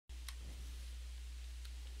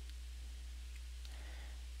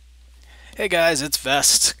Hey guys, it's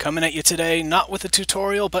Vest coming at you today, not with a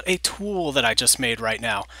tutorial, but a tool that I just made right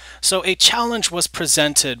now. So a challenge was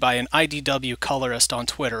presented by an IDW colorist on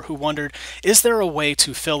Twitter who wondered, is there a way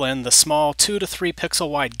to fill in the small 2 to 3 pixel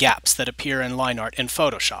wide gaps that appear in line art in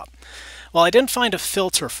Photoshop? Well, I didn't find a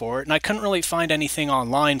filter for it, and I couldn't really find anything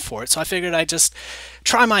online for it, so I figured I'd just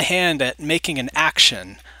try my hand at making an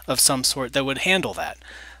action of some sort that would handle that.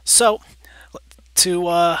 So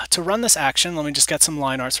to run this action, let me just get some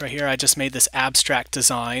line arts right here. I just made this abstract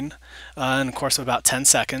design in a course of about 10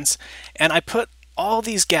 seconds, and I put all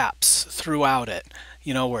these gaps throughout it,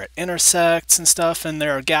 where it intersects and stuff, and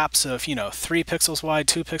there are gaps of, 3 pixels wide,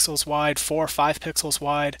 2 pixels wide, 4, 5 pixels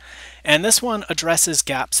wide, and this one addresses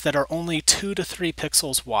gaps that are only 2 to 3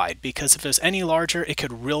 pixels wide, because if it was any larger, it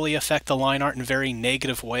could really affect the line art in very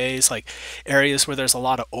negative ways, like areas where there's a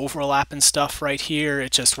lot of overlap and stuff right here,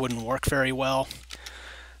 it just wouldn't work very well.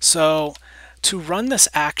 So to run this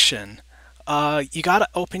action, you got to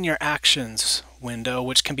open your Actions window,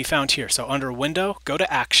 which can be found here. So under Window, go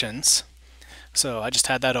to Actions. So I just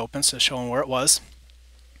had that open, so showing where it was.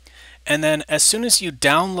 And then as soon as you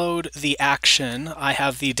download the action, I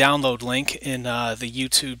have the download link in the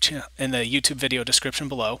YouTube video description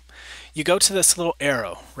below. You go to this little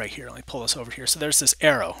arrow right here. Let me pull this over here. So there's this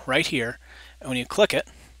arrow right here, and when you click it,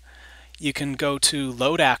 you can go to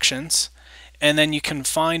Load Actions, and then you can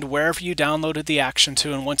find wherever you downloaded the action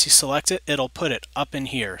to, and once you select it, it'll put it up in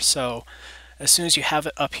here. So as soon as you have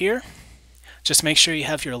it up here, just make sure you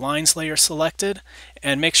have your lines layer selected,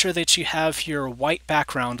 and make sure that you have your white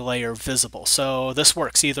background layer visible. So this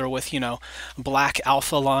works either with, black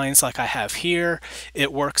alpha lines like I have here.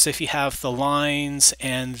 It works if you have the lines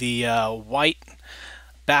and the white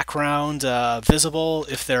background visible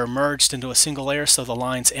if they're merged into a single layer, so the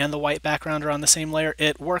lines and the white background are on the same layer.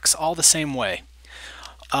 It works all the same way.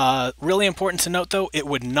 Really important to note though, it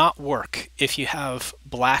would not work if you have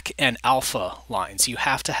black and alpha lines. You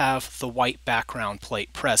have to have the white background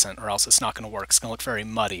plate present, or else it's not going to work. It's going to look very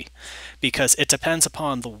muddy, because it depends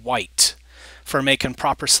upon the white for making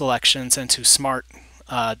proper selections and to smart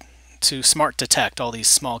detect all these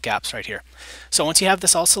small gaps right here. So once you have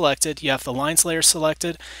this all selected, you have the lines layer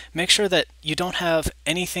selected, make sure that you don't have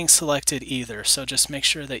anything selected either. So just make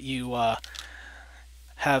sure that you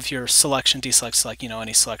have your selection deselect, like,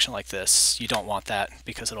 any selection like this. You don't want that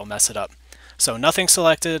because it'll mess it up. So nothing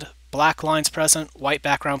selected, black lines present, white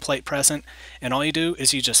background plate present, and all you do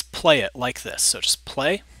is you just play it like this. So just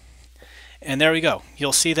play, and there we go.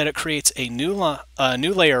 You'll see that it creates a new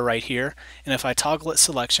layer right here, and if I toggle its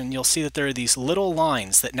selection, you'll see that there are these little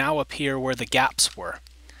lines that now appear where the gaps were.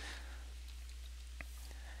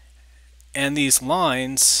 And these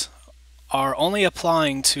lines are only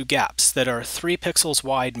applying to gaps that are 3 pixels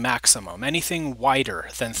wide maximum. Anything wider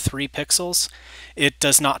than 3 pixels, it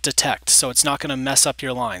does not detect, so it's not going to mess up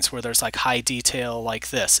your lines where there's like high detail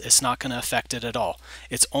like this. It's not going to affect it at all.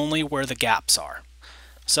 It's only where the gaps are.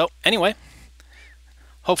 So anyway,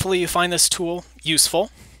 hopefully you find this tool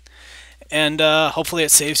useful, and hopefully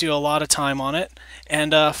it saves you a lot of time on it.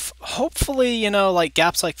 And hopefully, like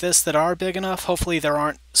gaps like this that are big enough, hopefully there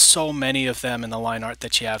aren't so many of them in the line art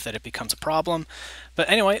that you have that it becomes a problem. But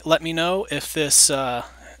anyway, let me know if this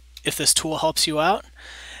tool helps you out,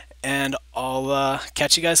 and I'll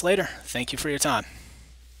catch you guys later. Thank you for your time.